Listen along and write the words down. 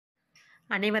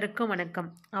அனைவருக்கும் வணக்கம்.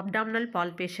 abdominal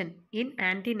palpation in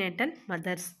antenatal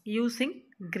mothers using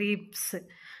grips.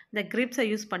 இந்த grips-ஐ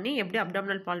யூஸ் பண்ணி எப்படி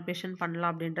abdominal palpation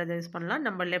பண்ணலாம் அப்படின்றத யூஸ் பண்ணலாம்.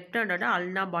 நம்ம லெஃப்ட் ஹேண்டோட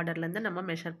ulnar borderலேருந்து நம்ம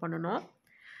மெஷர் பண்ணணும்.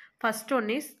 First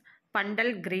one is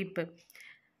fundal grip,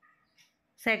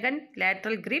 second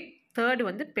lateral grip, third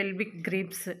வந்து pelvic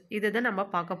grips. இதுதான் நம்ம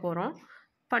பார்க்க போகிறோம்.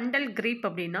 fundal grip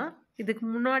அப்படின்னா இதுக்கு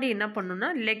முன்னாடி என்ன பண்ணணும்னா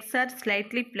legs are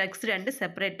slightly flexed and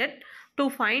separated to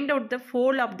find out the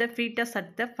fold of the fetus at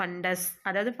the fundus.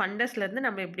 அதாவது ஃபண்டஸ்லேருந்து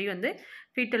நம்ம எப்படி வந்து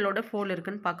ஃபீட்டலோட ஃபோல்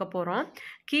இருக்குன்னு பார்க்க போகிறோம்.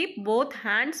 Keep both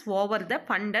hands over the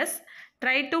fundus,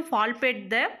 try to palpate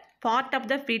the part of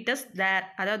the fetus there.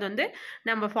 அதாவது வந்து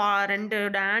நம்ம ரெண்டு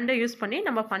ஹேண்டை யூஸ் பண்ணி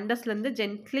நம்ம ஃபண்டஸ்லேருந்து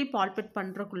ஜென்ட்லி பால்பேட்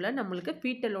பண்ணுறக்குள்ளே நம்மளுக்கு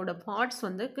ஃபீட்டலோட பார்ட்ஸ்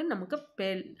வந்து நமக்கு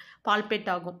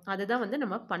பால்பேட் ஆகும். அதுதான் வந்து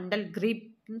நம்ம ஃபண்டல்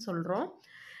கிரீப்னு சொல்கிறோம்.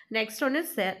 நெக்ஸ்ட் ஒன்று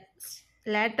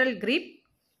lateral grip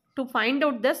to find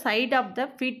out the side of the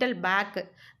fetal back.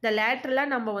 இந்த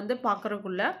லேட்ரலாக நம்ம வந்து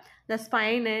பார்க்குறக்குள்ள இந்த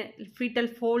ஸ்பைனு ஃபீட்டல்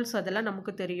ஃபோல்ஸ் அதெல்லாம்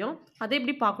நமக்கு தெரியும். அதை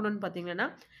எப்படி பார்க்கணுன்னு பார்த்தீங்கன்னா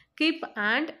keep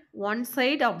hand one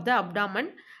side of the abdomen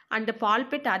and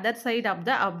palpate other side of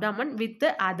the abdomen with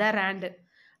the other hand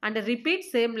and repeat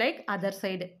same like other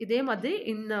side. இதே மாதிரி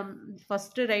இந்த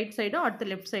ஃபஸ்ட்டு ரைட் சைடும்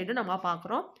அடுத்த லெஃப்ட் சைடும் நம்ம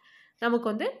பார்க்குறோம். நமக்கு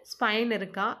வந்து ஸ்பைன்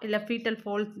இருக்கா இல்லை ஃபீட்டல்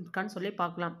ஃபோல்ஸ் இருக்கான்னு சொல்லி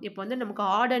பார்க்கலாம். இப்போ வந்து நமக்கு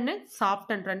ஹார்ட் அண்ட்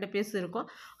சாஃப்ட் அண்ட் ரெண்டு பீஸ் இருக்கும்.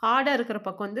 ஹார்டாக இருக்கிற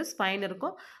பக்கம் வந்து ஸ்பைன்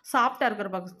இருக்கும், சாஃப்டாக இருக்கிற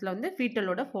பக்கத்தில் வந்து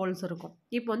ஃபீட்டலோட ஃபோல்ஸ் இருக்கும்.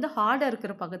 இப்போ வந்து ஹார்டாக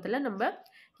இருக்கிற பக்கத்தில் நம்ம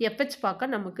எஃப்ஹெச்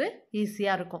பார்க்க நமக்கு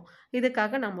ஈஸியாக இருக்கும்.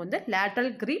 இதுக்காக நம்ம வந்து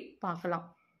லேட்ரல் கிரிப் பார்க்கலாம்.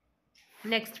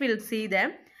 Next will see the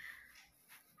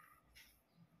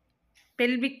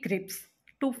pelvic grips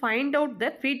to find out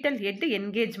the fetal head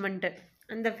engagement.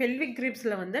 அந்த pelvic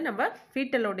gripஸில் வந்து நம்ம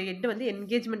ஃபீட்டலோட ஹெட் வந்து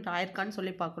என்கேஜ்மெண்ட் ஆயிருக்கான்னு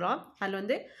சொல்லி பார்க்குறோம். அதில்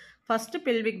வந்து first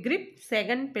pelvic grip,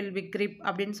 second pelvic grip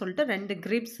அப்படின்னு சொல்லிட்டு ரெண்டு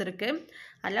கிரிப்ஸ் இருக்குது.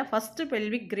 அதில் ஃபஸ்ட்டு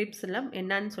pelvic gripஸில்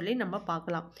என்னன்னு சொல்லி நம்ம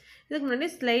பார்க்கலாம். இதுக்கு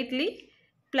முன்னாடி ஸ்லைட்லி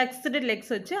ஃப்ளெக்ஸ்டு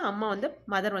லெக்ஸ் வச்சு அம்மா வந்து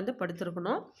மதர் வந்து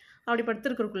படுத்துருக்கணும். அப்படி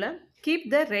படுத்துருக்குள்ள keep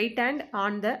the right hand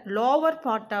on the lower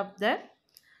part of the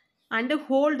and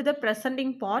hold the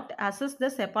presenting part, assess the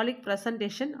cephalic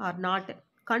presentation or not,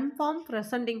 confirm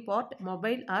presenting part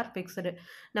mobile or fixed.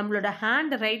 நம்மளோட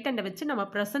ஹேண்ட் ரைட் ஹேண்டை வச்சு நம்ம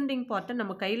presenting பார்ட்டை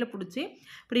நம்ம கையில் பிடிச்சி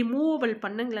இப்படி மூவபிள்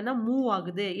பண்ணுங்களேன்னா மூவ்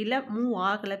ஆகுது இல்லை மூவ்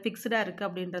ஆகலை ஃபிக்ஸ்டாக இருக்குது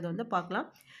அப்படின்றத வந்து பார்க்கலாம்.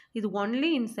 இது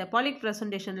ஒன்லி இன் செபாலிக்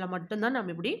ப்ரெசன்டேஷனில் மட்டும்தான்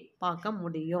நம்ம இப்படி பார்க்க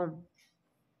முடியும்.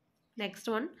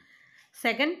 Next one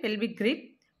second pelvic grip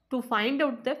to find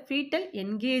out the fetal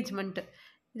engagement.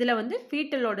 இதில் வந்து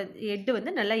ஃபீட்டலோட ஹெட்டு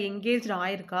வந்து நல்லா என்கேஜ்டு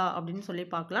ஆயிருக்கா அப்படின்னு சொல்லி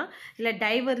பார்க்கலாம். இல்லை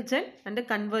டைவர்ஜன் அண்ட்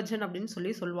கன்வர்ஜன் அப்படின்னு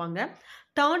சொல்லி சொல்லுவாங்க.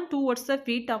 Turn towards the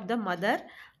feet of the mother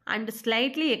and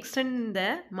slightly extend the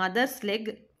mothers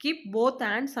leg, keep both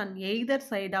hands on either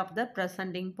side of the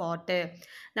presenting part.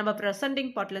 நம்ம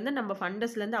ப்ரெசென்டிங் பார்ட்லேருந்து நம்ம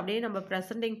ஃபண்டஸ்லேருந்து அப்படியே நம்ம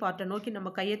ப்ரெசென்டிங் பார்ட்டை நோக்கி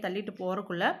நம்ம கையை தள்ளிட்டு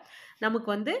போகிறக்குள்ள நமக்கு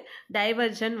வந்து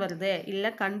டைவர்ஜன் வருது இல்லை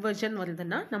கன்வர்ஜன்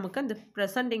வருதுன்னா நமக்கு அந்த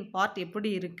ப்ரெசென்டிங் பார்ட்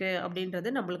எப்படி இருக்குது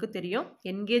அப்படின்றது நம்மளுக்கு தெரியும்.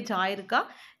 என்கேஜ் ஆயிருக்கா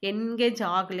என்கேஜ்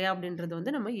ஆகலையா அப்படின்றது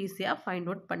வந்து நம்ம ஈஸியாக ஃபைண்ட்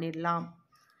அவுட் பண்ணிடலாம்.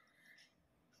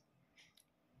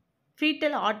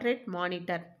 ஃபீட்டல் ஹார்ட் ரேட்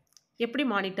மானிட்டர் எப்படி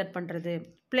மானிட்டர் பண்ணுறது?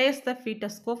 Place the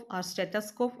ஃபீட்டோஸ்கோப் R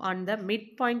stethoscope on the mid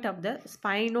point of the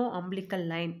ஸ்பைனோ umbilical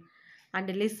line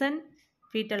and listen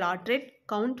foetal heart rate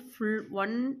count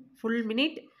full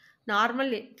minute.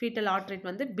 Normal foetal heart rate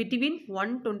வந்து between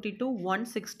 120 to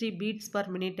 160 beats per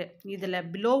minute. இதில்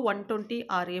below 120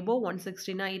 R above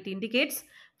 160னா it indicates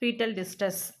foetal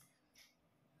distress.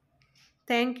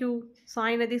 Thank you.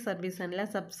 சாய்நதி service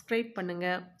சேனலில் subscribe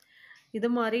பண்ணுங்கள். இது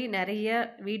மாதிரி நிறைய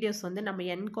videos வந்து நம்ம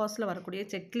nqasல வரக்கூடிய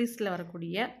செக்லிஸ்ட்டில்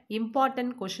வரக்கூடிய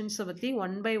இம்பார்ட்டன்ட் கொஷின்ஸை பற்றி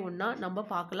ஒன் பை ஒன்னாக நம்ம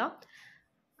பார்க்கலாம்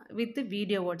வித்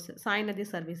வீடியோ வேர்ட்ஸ். சாய்நதி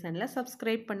சர்வீஸ் சேனலில்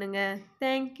சப்ஸ்கிரைப் பண்ணுங்கள்.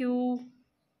 தேங்க்யூ.